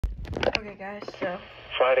Okay, guys, so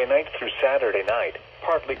Friday night through Saturday night,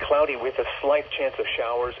 partly cloudy with a slight chance of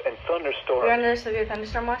showers and thunderstorms. we're under severe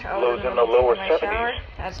thunderstorm watch. Lows in the lower 70s. Shower.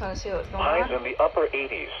 I just want to see what's going Highs on. in the upper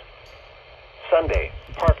 80s. Sunday,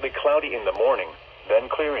 partly cloudy in the morning, then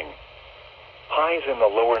clearing. Highs in the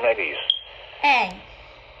lower 90s. Hey.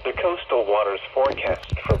 The coastal waters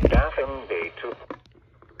forecast from Baffin Bay to...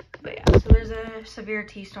 But yeah, so there's a severe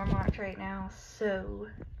T-storm watch right now, so...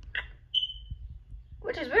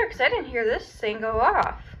 Which is weird, because I didn't hear this thing go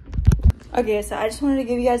off. Okay, so I just wanted to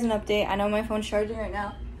give you guys an update. I know my phone's charging right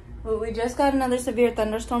now, but we just got another severe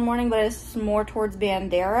thunderstorm warning, but it's more towards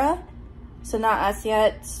Bandera, so not us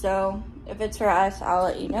yet. So if it's for us, I'll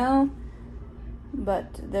let you know.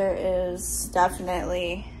 But there is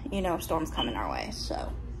definitely, you know, storms coming our way,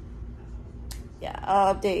 so yeah,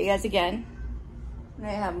 I'll update you guys again when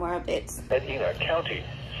I have more updates. Medina County,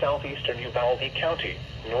 southeastern Uvalde County,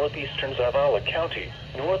 northeastern Zavala County,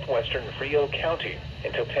 northwestern Frio County,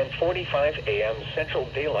 until 10:45 a.m. Central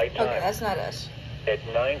Daylight Time. Okay, that's not us. At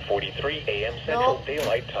 9:43 a.m. Central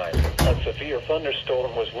Daylight Time, a severe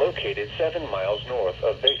thunderstorm was located 7 miles north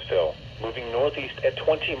of Batesville, moving northeast at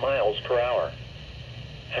 20 miles per hour.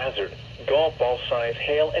 Hazard, golf ball size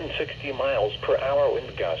hail and 60 miles per hour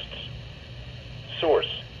wind gusts.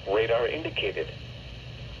 Source, radar indicated.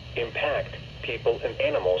 Impact, people and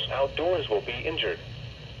animals outdoors will be injured.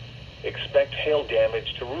 Expect hail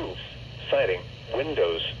damage to roofs, siding,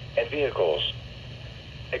 windows, and vehicles.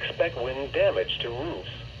 Expect wind damage to roofs,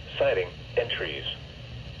 siding, and trees.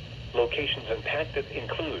 Locations impacted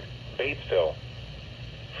include Batesville.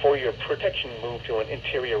 For your protection, move to an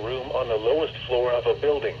interior room on the lowest floor of a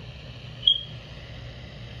building.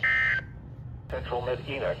 Central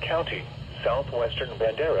Medina County, southwestern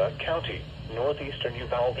Bandera County, northeastern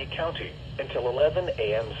Uvalde County, until 11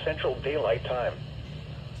 a.m. Central Daylight Time.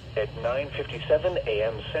 At 9:57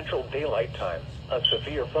 a.m. Central Daylight Time, a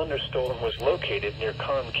severe thunderstorm was located near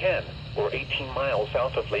Concan, or 18 miles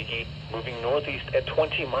south of Leakey, moving northeast at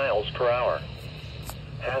 20 miles per hour.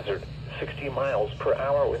 Hazard, 60 miles per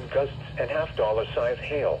hour wind gusts and half-dollar size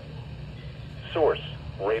hail. Source,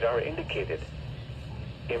 radar indicated.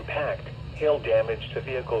 Impact, hail damage to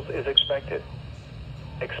vehicles is expected.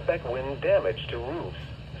 Expect wind damage to roofs,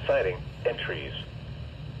 siding, and trees.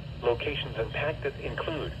 Locations impacted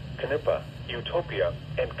include Canepa, Utopia,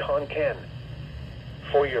 and Concan.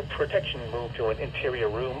 For your protection, move to an interior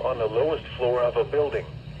room on the lowest floor of a building.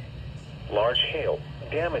 Large hail,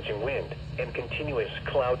 damaging wind, and continuous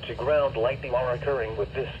cloud-to-ground lightning are occurring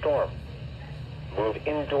with this storm. Move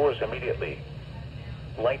indoors immediately.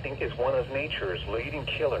 Lightning is one of nature's leading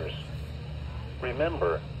killers.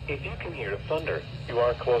 Remember, if you can hear thunder, you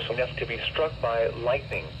are close enough to be struck by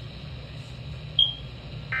lightning.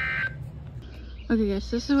 Okay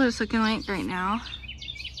guys, this is what it's looking like right now.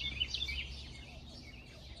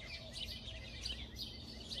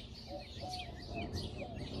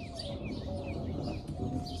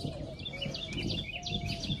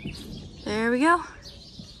 There we go.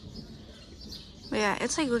 But yeah,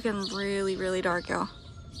 it's like looking really, really dark, y'all.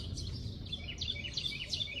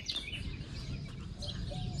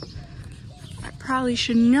 I probably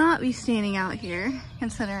should not be standing out here,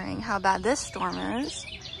 considering how bad this storm is.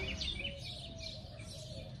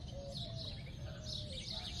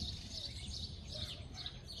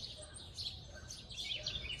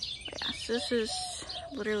 This is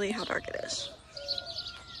literally how dark it is.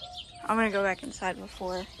 I'm gonna go back inside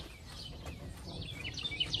before.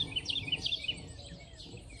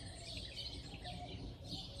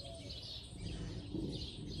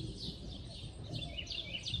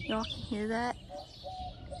 Y'all can hear that?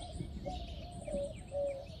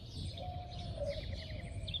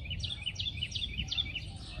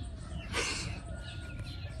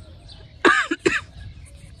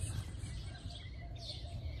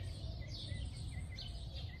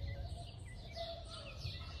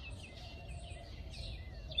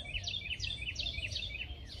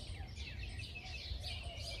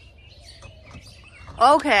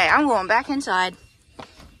 Okay, I'm going back inside.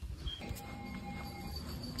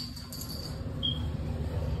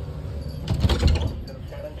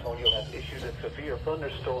 San Antonio has issued a severe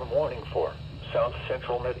thunderstorm warning for south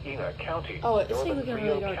central Medina County. Oh, it's northern looking Frio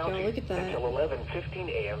really dark, y'all. County, Look at that. until 11:15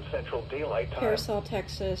 a.m. Central Daylight Time. Parasol,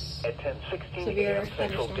 Texas. At 10:16 Severe a.m.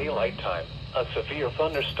 Central thunderstorm. Daylight Time, a severe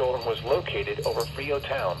thunderstorm was located over Frio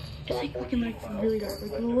Town. It's like looking like really dark.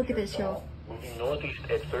 Like, look at this, y'all. Moving northeast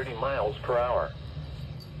at 30 miles per hour.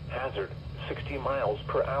 Hazard, 60 miles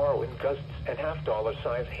per hour wind gusts and half-dollar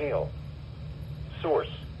size hail. Source,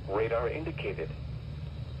 radar indicated.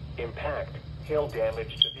 Impact, hail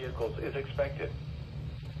damage to vehicles is expected.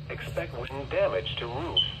 Expect wind damage to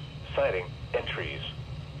roofs, siding, and trees.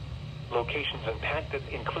 Locations impacted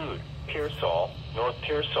include Pearsall, North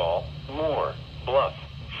Pearsall, Moore, Bluff,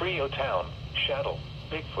 Frio Town, Shadow,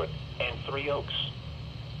 Bigfoot, and Three Oaks.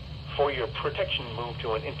 For your protection, move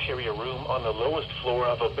to an interior room on the lowest floor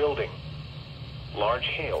of a building. Large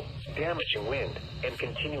hail, damaging wind, and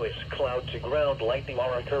continuous cloud-to-ground lightning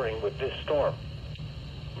are occurring with this storm.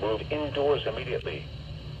 Move indoors immediately.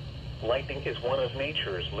 Lightning is one of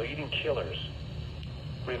nature's leading killers.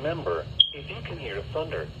 Remember, if you can hear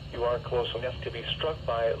thunder, you are close enough to be struck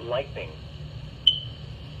by lightning.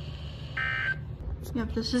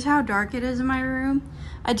 Yep, this is how dark it is in my room.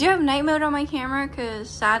 I do have night mode on my camera because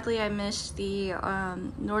sadly I missed the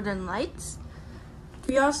Northern Lights. If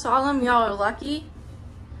y'all saw them, y'all are lucky.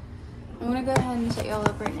 I'm gonna go ahead and set y'all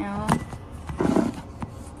up right now.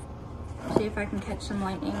 See if I can catch some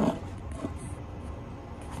lightning.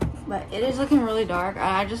 But it is looking really dark.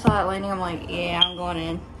 I just saw that lightning, I'm like, yeah, I'm going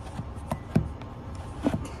in.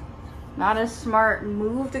 Not a smart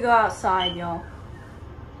move to go outside, y'all.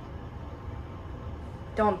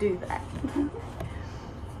 Don't do that. I'm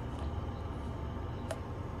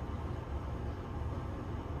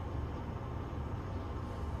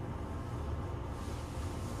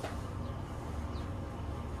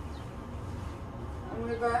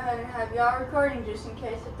gonna go ahead and have y'all recording just in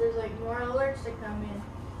case if there's like more alerts that come in.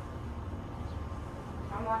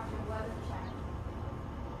 I'm watching Weather Channel.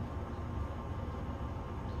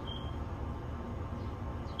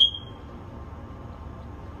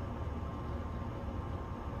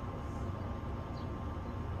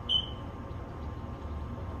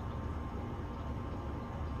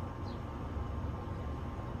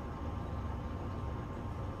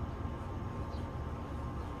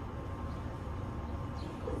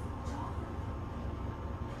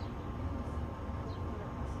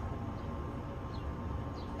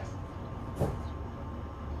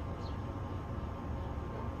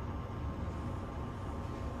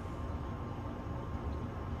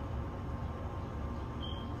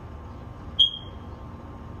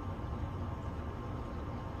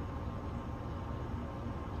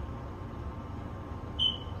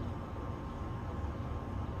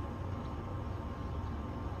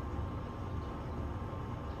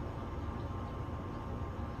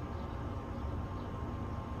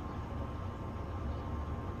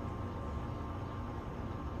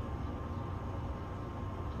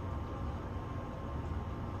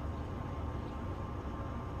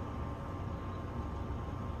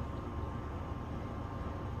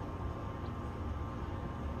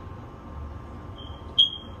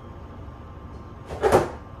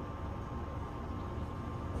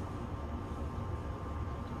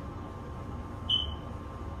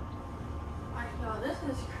 This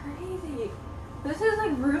is crazy. This is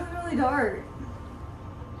like really, really dark.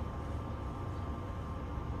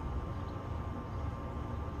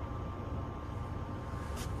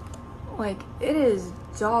 Like, it is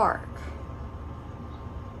dark.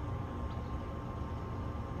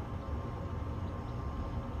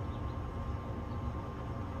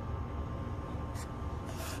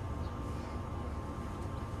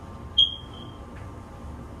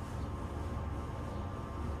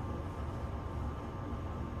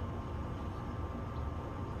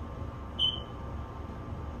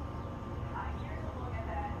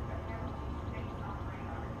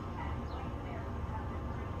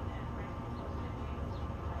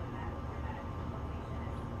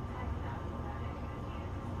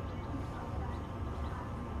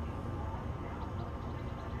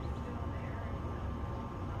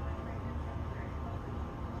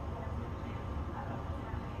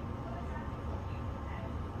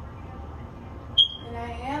 And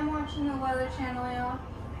I am watching the Weather Channel, y'all,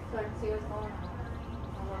 so I can see what's going on.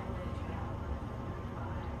 I love the Weather Channel.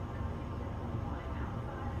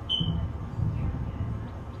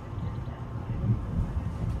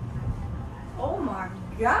 Oh my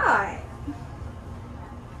God.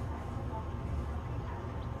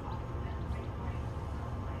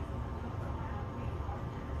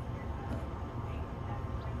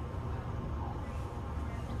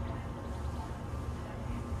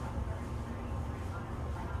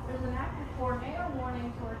 There's an active tornado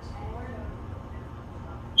warning towards Florida.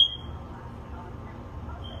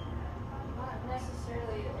 Not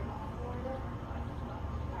necessarily in Florida.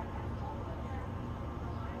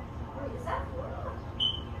 Wait, is that Florida?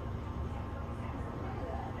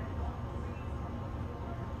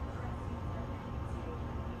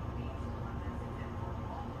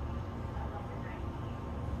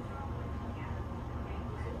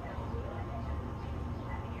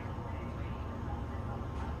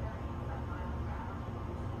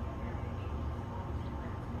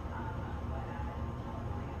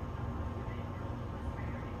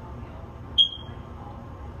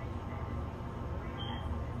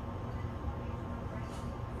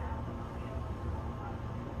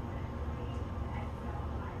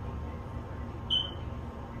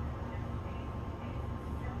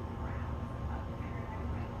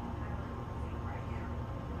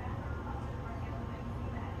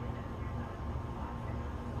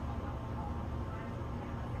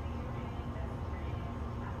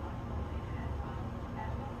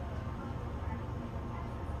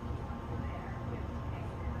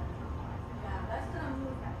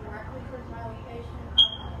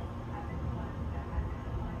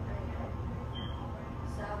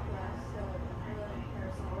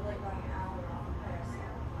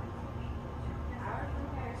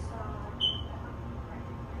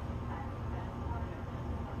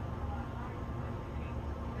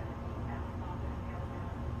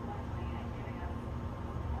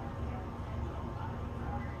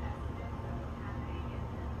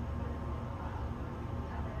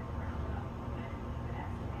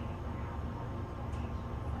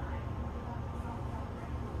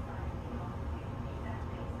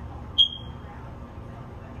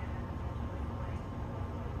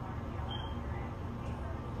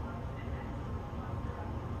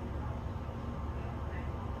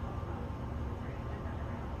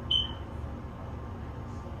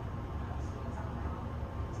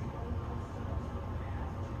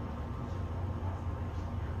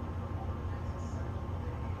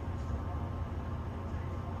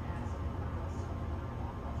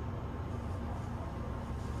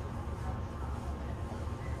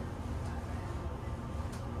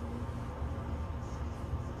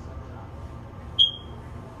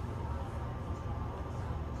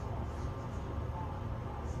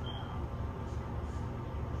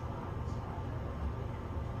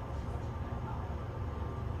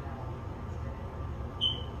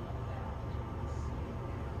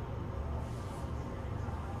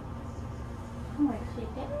 want to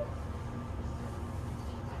shake it.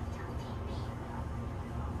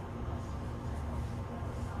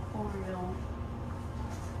 Oreo.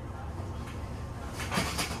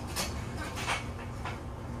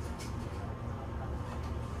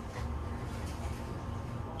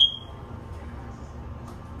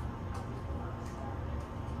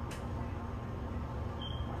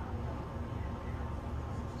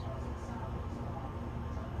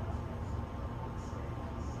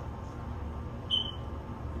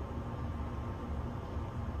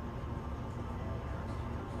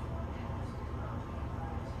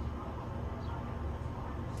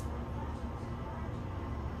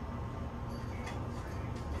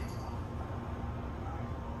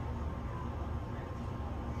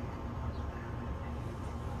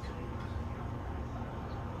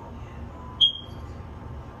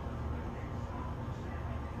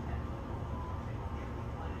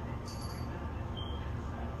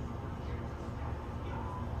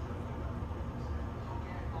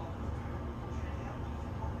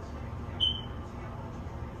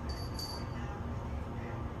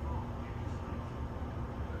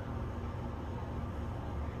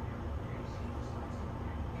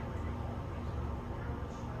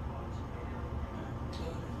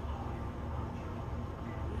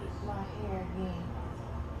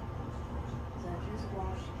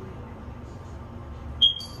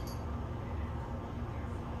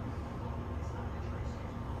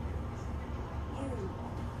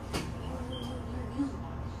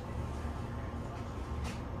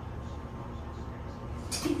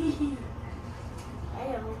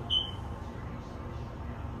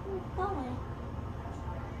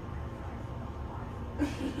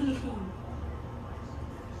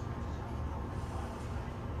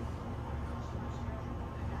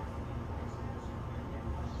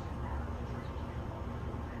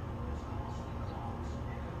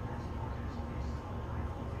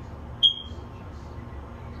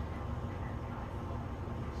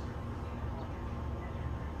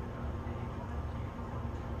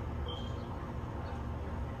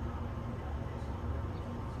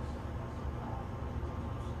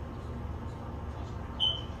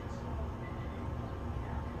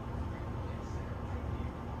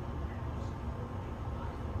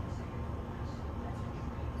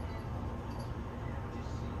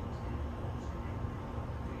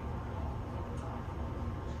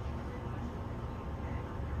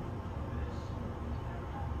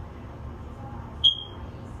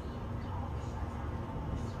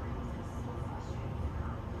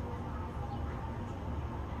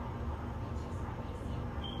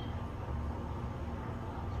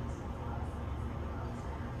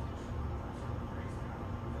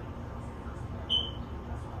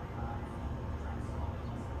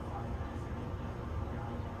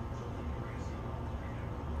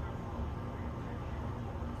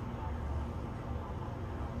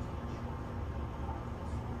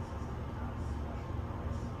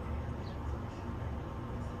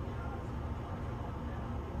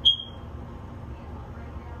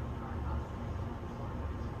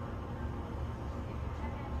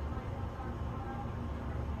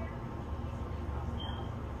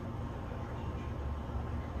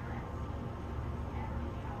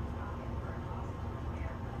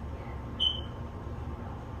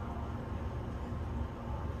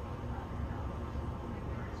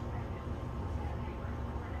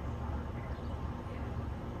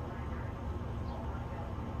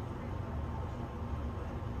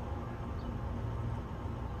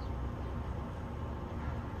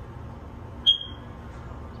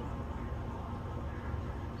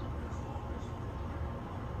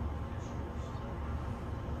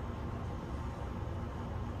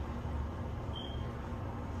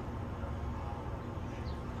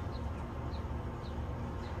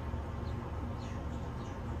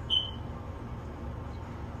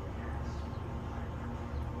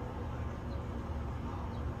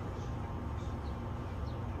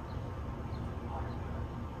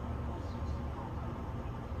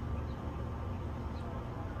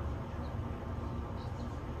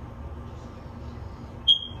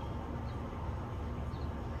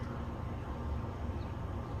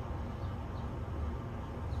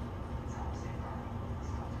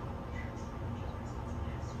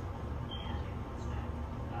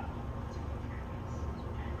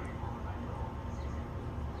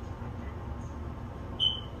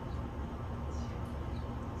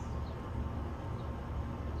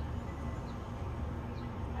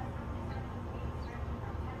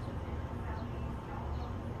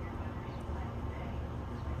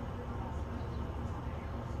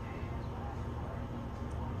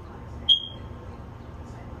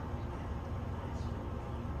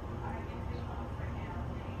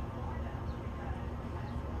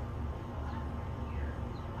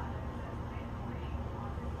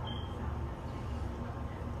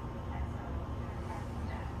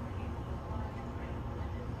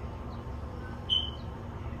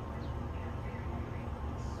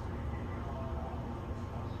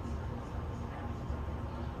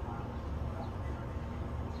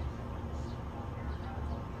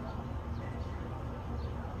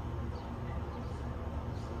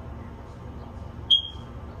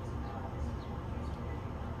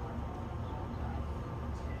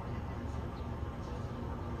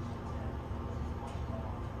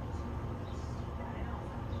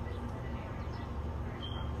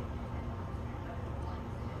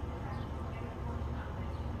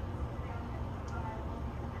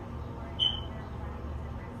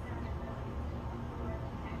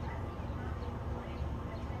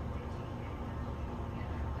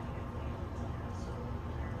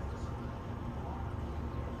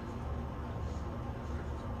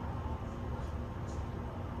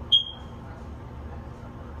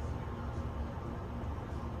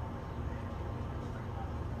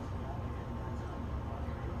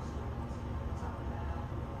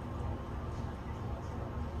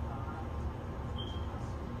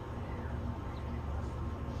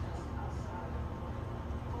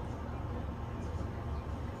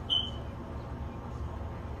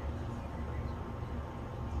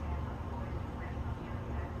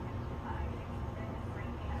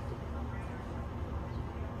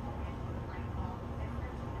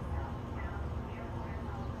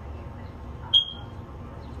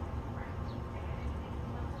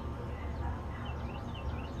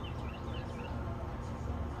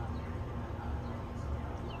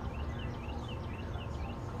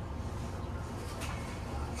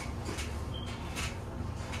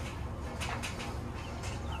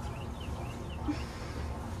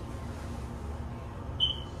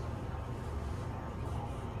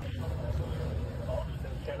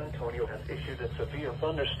 severe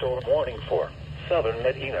thunderstorm warning for southern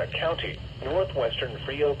Medina County, northwestern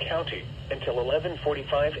Frio County, until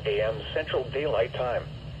 11:45 a.m. Central Daylight Time.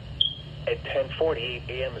 At 10:48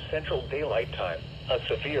 a.m. Central Daylight Time, a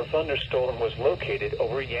severe thunderstorm was located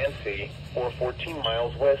over Yancey, or 14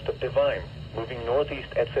 miles west of Divine, moving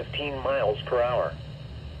northeast at 15 miles per hour.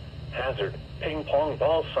 Hazard, ping pong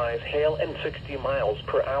ball size hail and 60 miles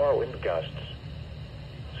per hour wind gusts.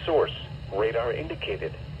 Source, radar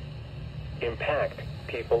indicated. Impact,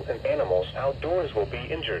 people and animals outdoors will be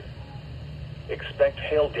injured. Expect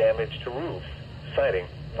hail damage to roofs, siding,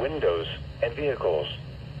 windows, and vehicles.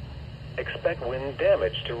 Expect wind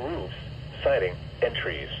damage to roofs, siding, and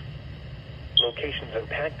trees. Locations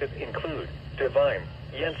impacted include Divine,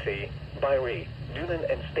 Yancey, Byrie, Newnan,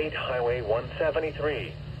 and State Highway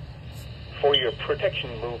 173. For your protection,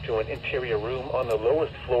 move to an interior room on the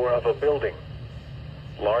lowest floor of a building.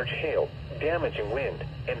 Large hail, damaging wind,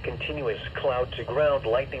 and continuous cloud-to-ground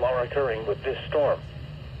lightning are occurring with this storm.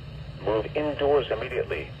 Move indoors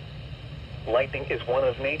immediately. Lightning is one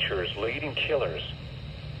of nature's leading killers.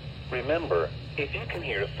 Remember, if you can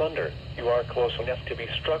hear thunder, you are close enough to be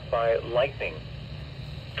struck by lightning.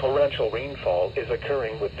 Torrential rainfall is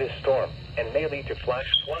occurring with this storm and may lead to flash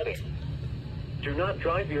flooding. Do not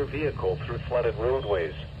drive your vehicle through flooded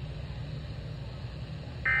roadways.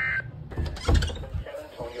 San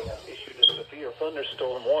Antonio has issued a severe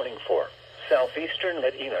thunderstorm warning for southeastern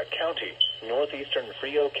Medina County, northeastern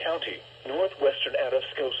Frio County, northwestern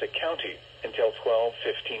Atascosa County, until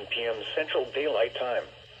 12:15 p.m. Central Daylight Time.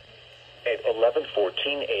 At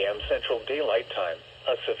 11:14 a.m. Central Daylight Time,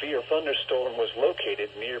 a severe thunderstorm was located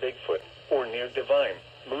near Bigfoot, or near Divine,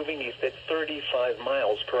 moving east at 35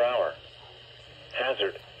 miles per hour.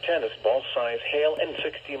 Hazard, tennis ball size hail and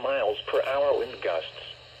 60 miles per hour wind gusts.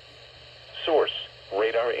 Source,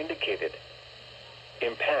 radar indicated.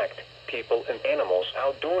 Impact, people and animals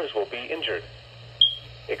outdoors will be injured.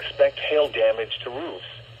 Expect hail damage to roofs,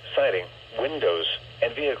 siding, windows,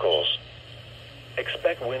 and vehicles.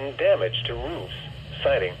 Expect wind damage to roofs,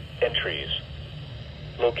 siding, and trees.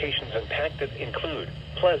 Locations impacted include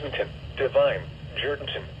Pleasanton, Divine,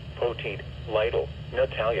 Jordanton, Poteet, Lytle,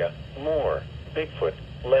 Natalia, Moore, Bigfoot,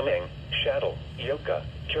 Lemming, Shaddle, Yoka,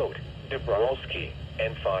 Choate, Dabrowski,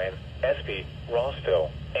 and Fine, Espy, Rossville,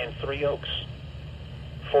 and Three Oaks.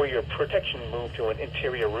 For your protection, move to an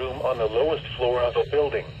interior room on the lowest floor of a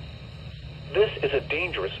building. This is a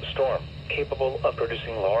dangerous storm, capable of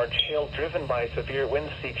producing large hail driven by severe wind.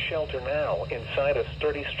 Seek shelter now inside a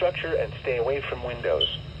sturdy structure and stay away from windows.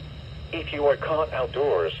 If you are caught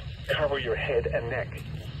outdoors, cover your head and neck.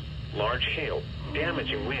 Large hail,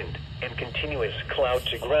 damaging wind, and continuous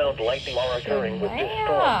cloud-to-ground lightning are occurring with this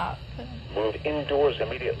storm. Move indoors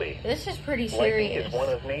immediately. This is pretty Lightning serious. is one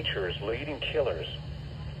of nature's leading killers.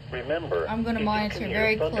 Remember, I'm going to if you monitor can hear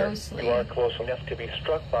very thunder, closely. you are close enough to be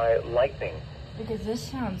struck by lightning. Because this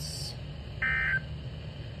sounds...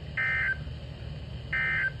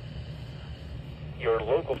 Your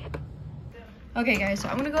local... Okay guys, so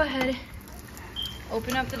I'm going to go ahead,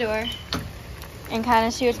 open up the door, and kind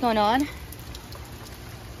of see what's going on.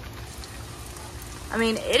 I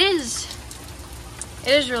mean, it is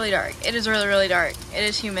really dark. It is really, really dark. It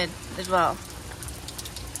is humid as well.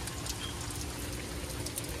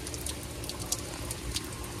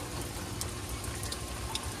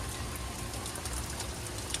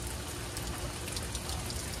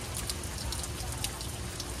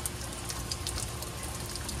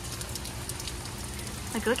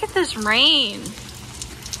 Like, look at this rain.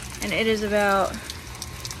 And it is about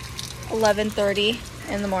 11:30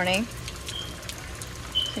 in the morning.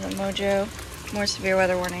 So the Mojo, more severe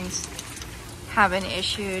weather warnings have been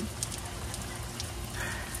issued.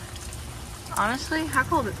 Honestly, how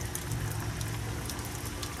cold is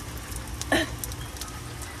it?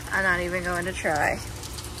 I'm not even going to try.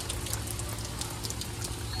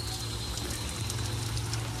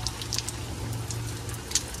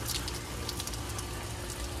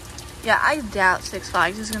 Yeah, I doubt Six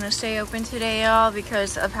Flags is going to stay open today, y'all,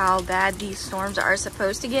 because of how bad these storms are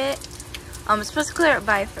supposed to get. It's supposed to clear up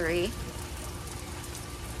by 3.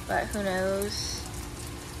 But who knows?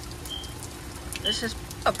 This is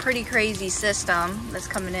a pretty crazy system that's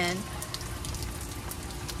coming in.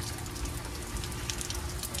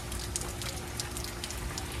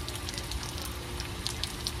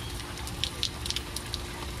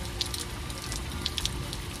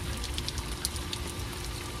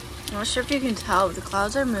 I'm not sure if you can tell, but the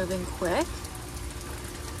clouds are moving quick.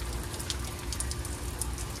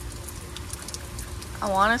 I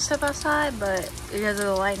want to step outside, but because of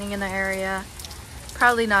the lightning in the area,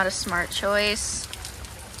 probably not a smart choice.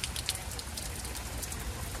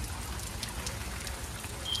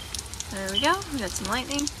 There we go. We got some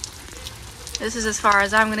lightning. This is as far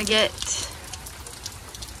as I'm gonna get.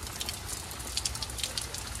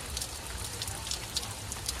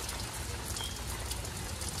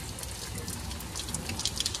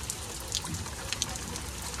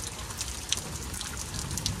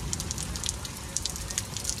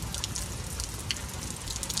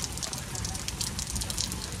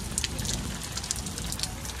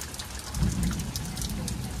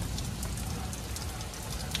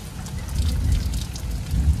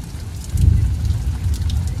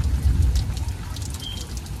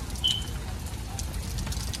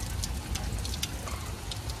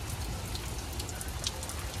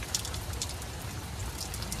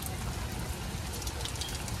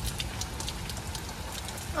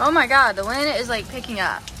 Oh my god, the wind is like picking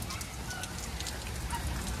up.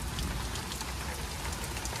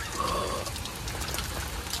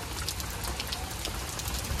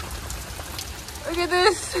 Look at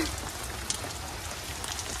this.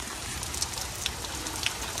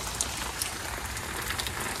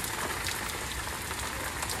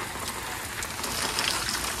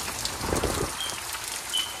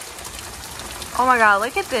 Oh my god,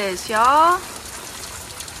 look at this, y'all.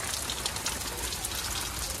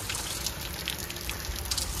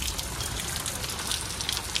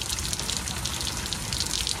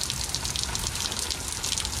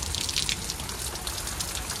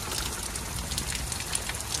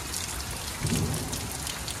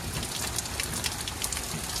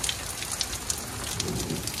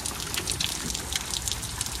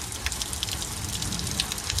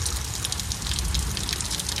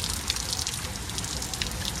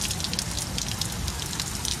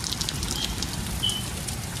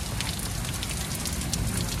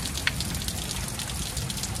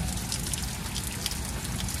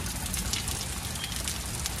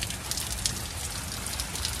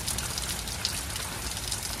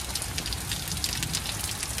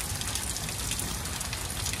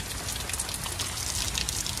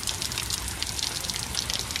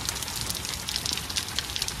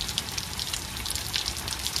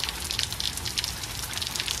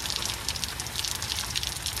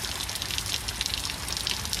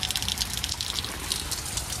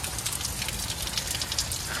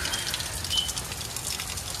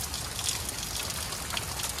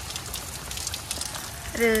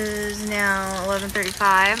 It is now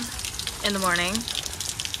 11:35 in the morning.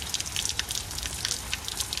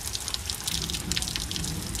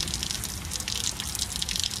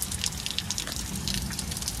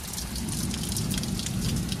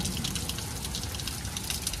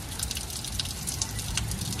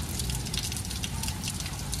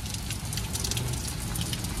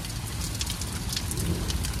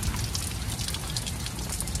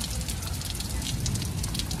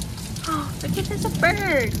 Oh, look at this, a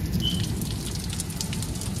bird.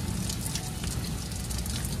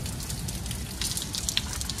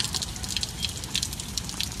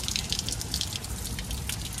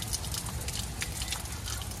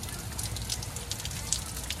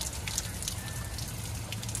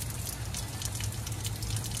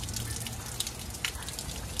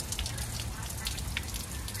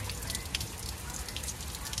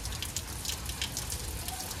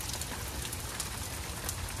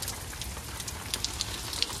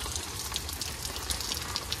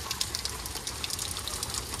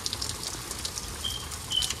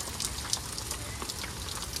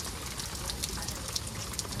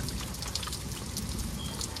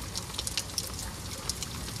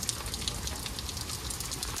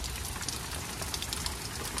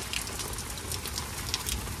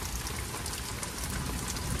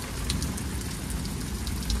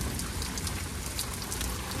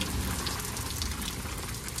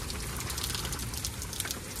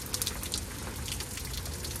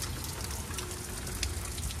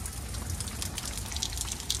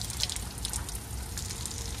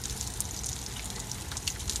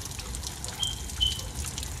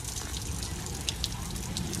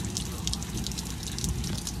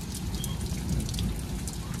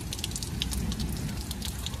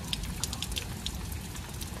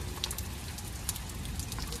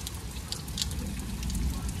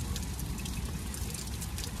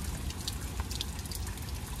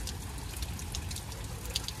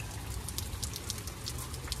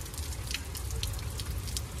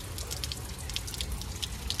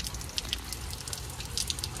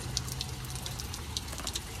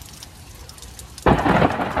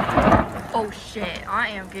 Oh shit, I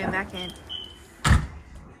am getting back in.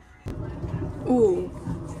 Ooh,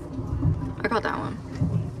 I caught that one.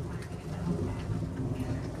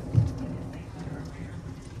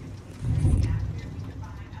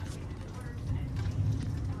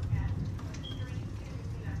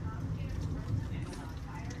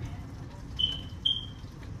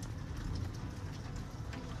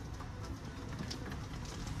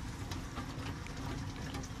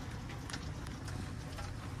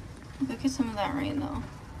 Look at some of that rain though.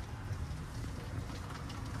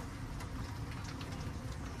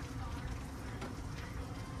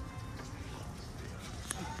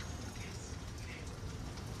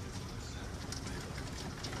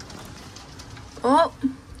 Oh,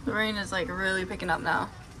 the rain is like really picking up now.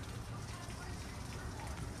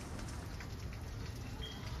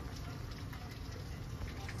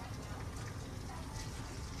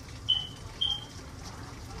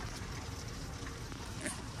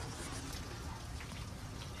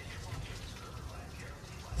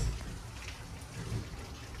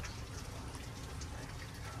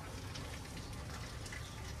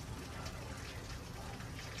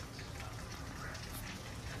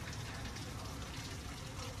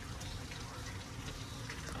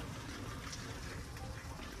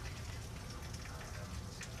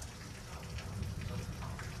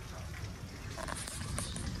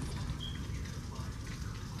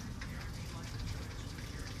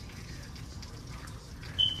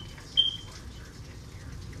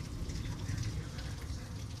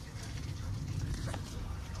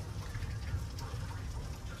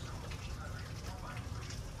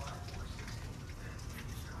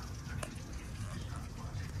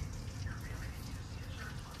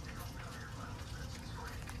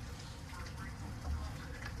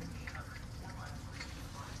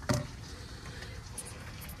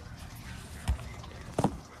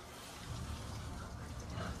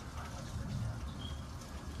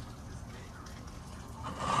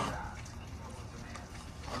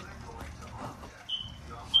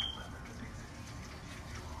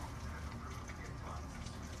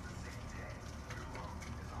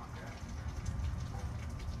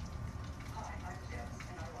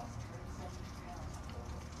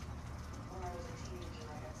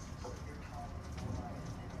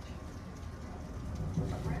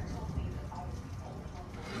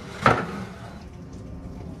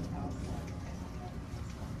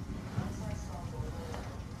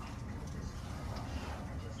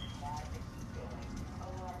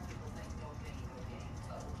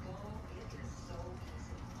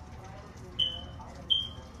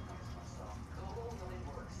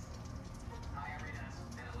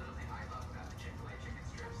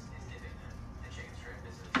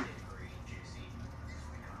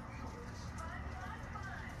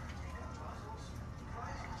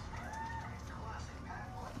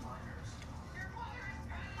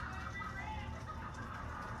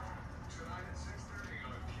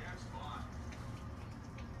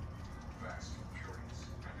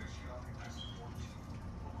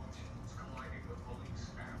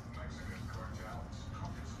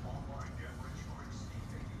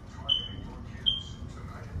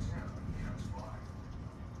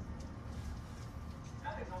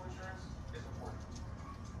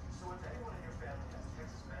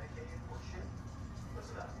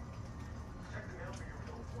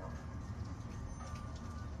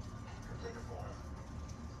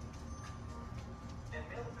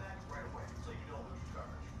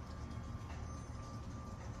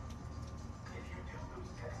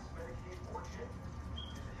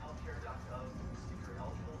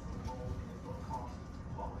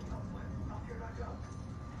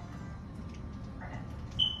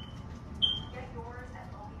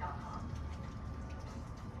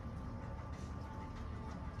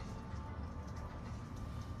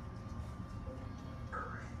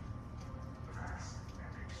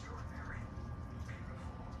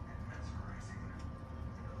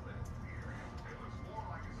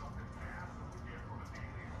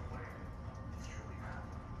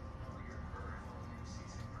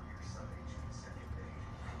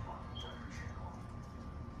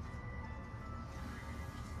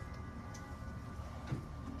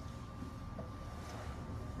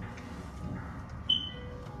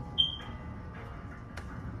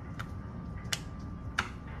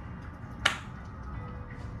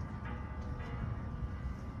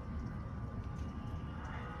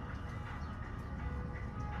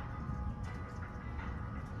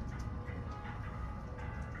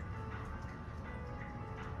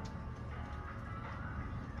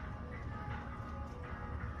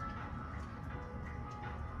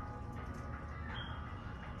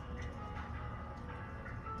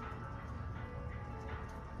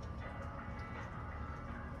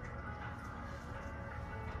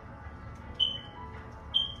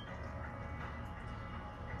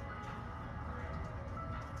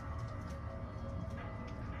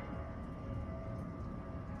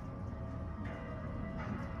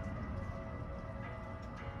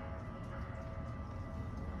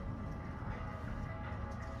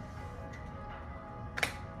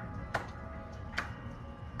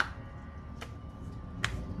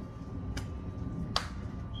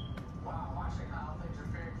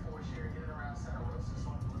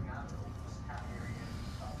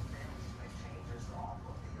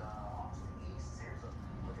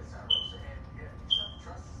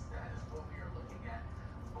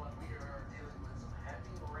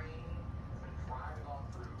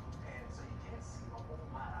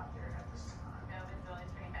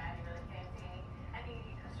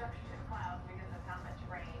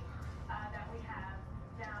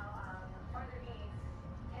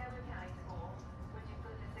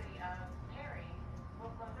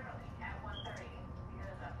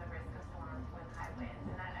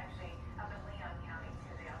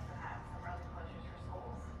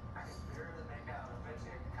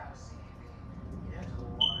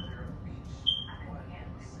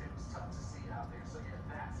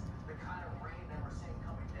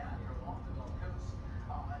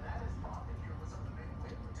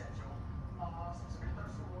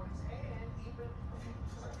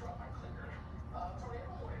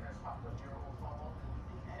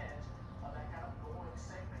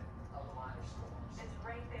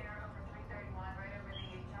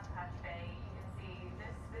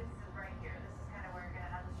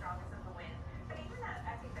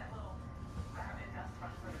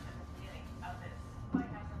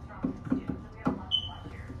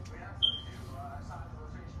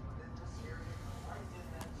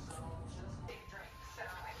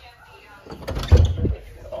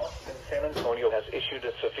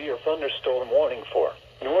 a severe thunderstorm warning for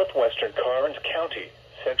northwestern Karnes County,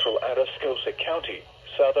 central Atascosa County,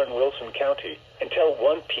 southern Wilson County, until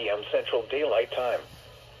 1 p.m. Central Daylight Time.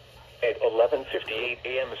 At 11:58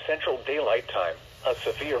 a.m. Central Daylight Time, a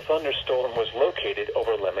severe thunderstorm was located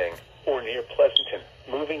over Lemming, or near Pleasanton,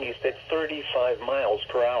 moving east at 35 miles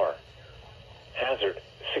per hour. Hazard,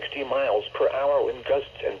 60 miles per hour wind gusts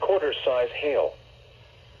and quarter-size hail.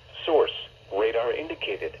 Source, radar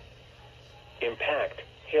indicated. Impact,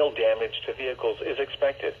 hail damage to vehicles is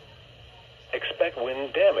expected. Expect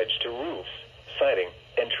wind damage to roofs, siding,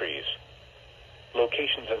 and trees.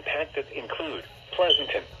 Locations impacted include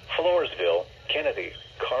Pleasanton, Floresville, Kennedy,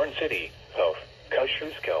 Karnes City, Hope,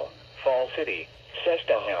 Kosciuszko, Fall City,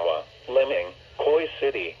 Sestahawa, Lemming, Coy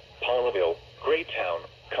City, Paulaville, Greytown,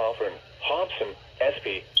 Cawthorn, Hobson,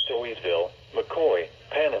 Espy, Deweyville, McCoy,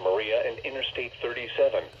 Panna Maria, and Interstate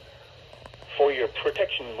 37. For your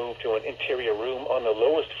protection, move to an interior room on the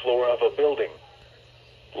lowest floor of a building.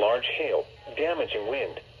 Large hail, damaging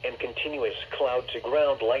wind, and continuous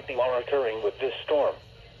cloud-to-ground lightning are occurring with this storm.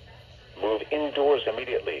 Move indoors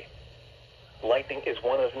immediately. Lightning is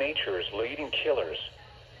one of nature's leading killers.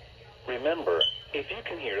 Remember, if you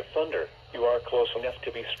can hear thunder, you are close enough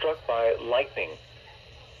to be struck by lightning.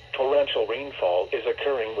 Torrential rainfall is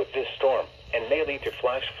occurring with this storm and may lead to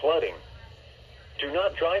flash flooding. Do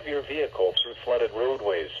not drive your vehicle through flooded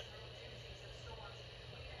roadways.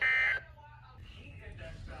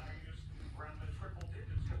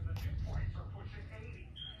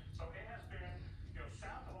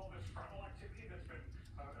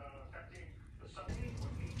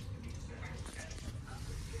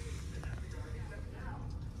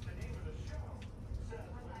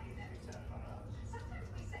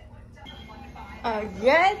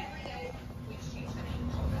 Again?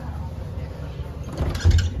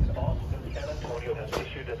 Austin, San Antonio has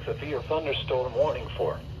issued a severe thunderstorm warning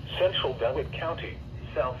for central DeWitt County,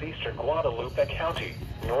 southeastern Guadalupe County,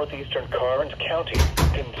 northeastern Karnes County,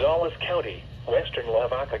 Gonzales County, western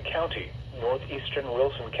Lavaca County, northeastern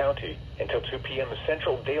Wilson County, until 2 p.m.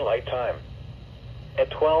 Central Daylight Time. At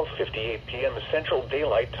 12:58 p.m. Central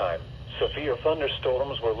Daylight Time, severe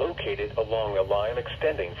thunderstorms were located along a line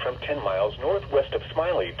extending from 10 miles northwest of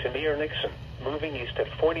Smiley to near Nixon, moving east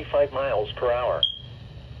at 45 miles per hour.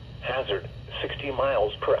 Hazard, 60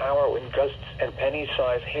 miles per hour wind gusts and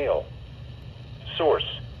penny-size hail. Source,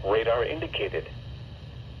 radar indicated.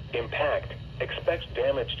 Impact, expects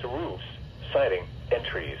damage to roofs, siding, and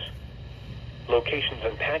trees. Locations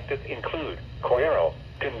impacted include Cuero,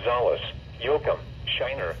 Gonzales, Yoakum,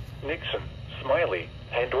 Shiner, Nixon, Smiley,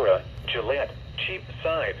 Pandora, Gillette,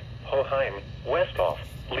 Cheapside, Hoheim, Westhoff,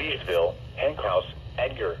 Leesville, Hankhouse,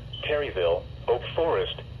 Edgar, Terryville, Oak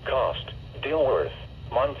Forest, Cost, Dilworth,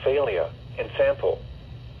 Monphalia, and Sample.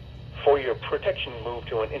 For your protection, move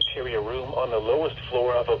to an interior room on the lowest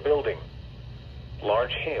floor of a building.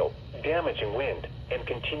 Large hail, damaging wind, and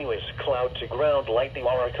continuous cloud-to-ground lightning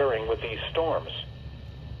are occurring with these storms.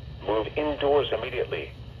 Move indoors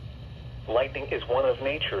immediately. Lightning is one of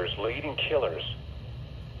nature's leading killers.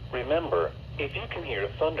 Remember, if you can hear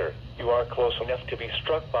thunder, you are close enough to be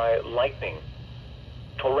struck by lightning.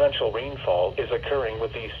 Torrential rainfall is occurring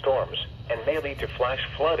with these storms and may lead to flash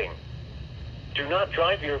flooding. Do not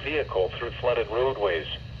drive your vehicle through flooded roadways.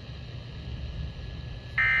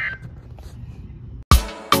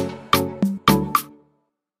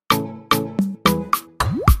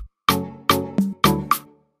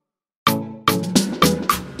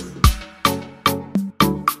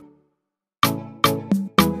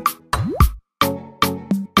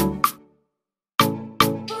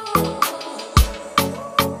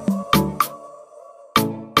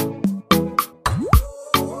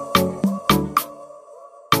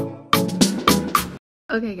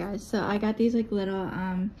 Okay guys, so I got these like little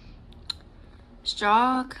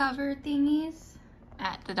straw cover thingies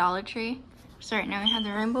at the Dollar Tree. So right now we have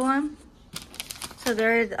the rainbow one. So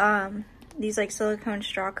there's these like silicone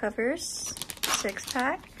straw covers,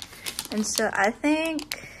 6-pack. And so I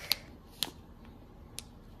think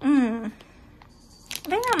I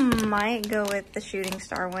might go with the shooting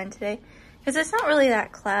star one today because it's not really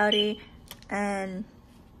that cloudy, and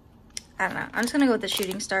I don't know, I'm just gonna go with the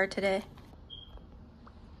shooting star today.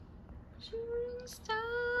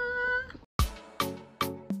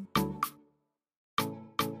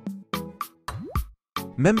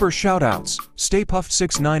 Member shoutouts: Stay Puffed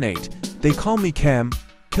 698, They Call Me Cam,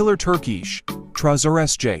 Killer Turkish,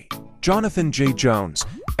 Trazares J, Jonathan J. Jones,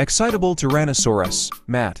 Excitable Tyrannosaurus,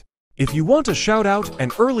 Matt. If you want a shoutout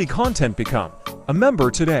and early content, become a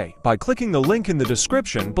member today by clicking the link in the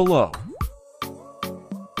description below.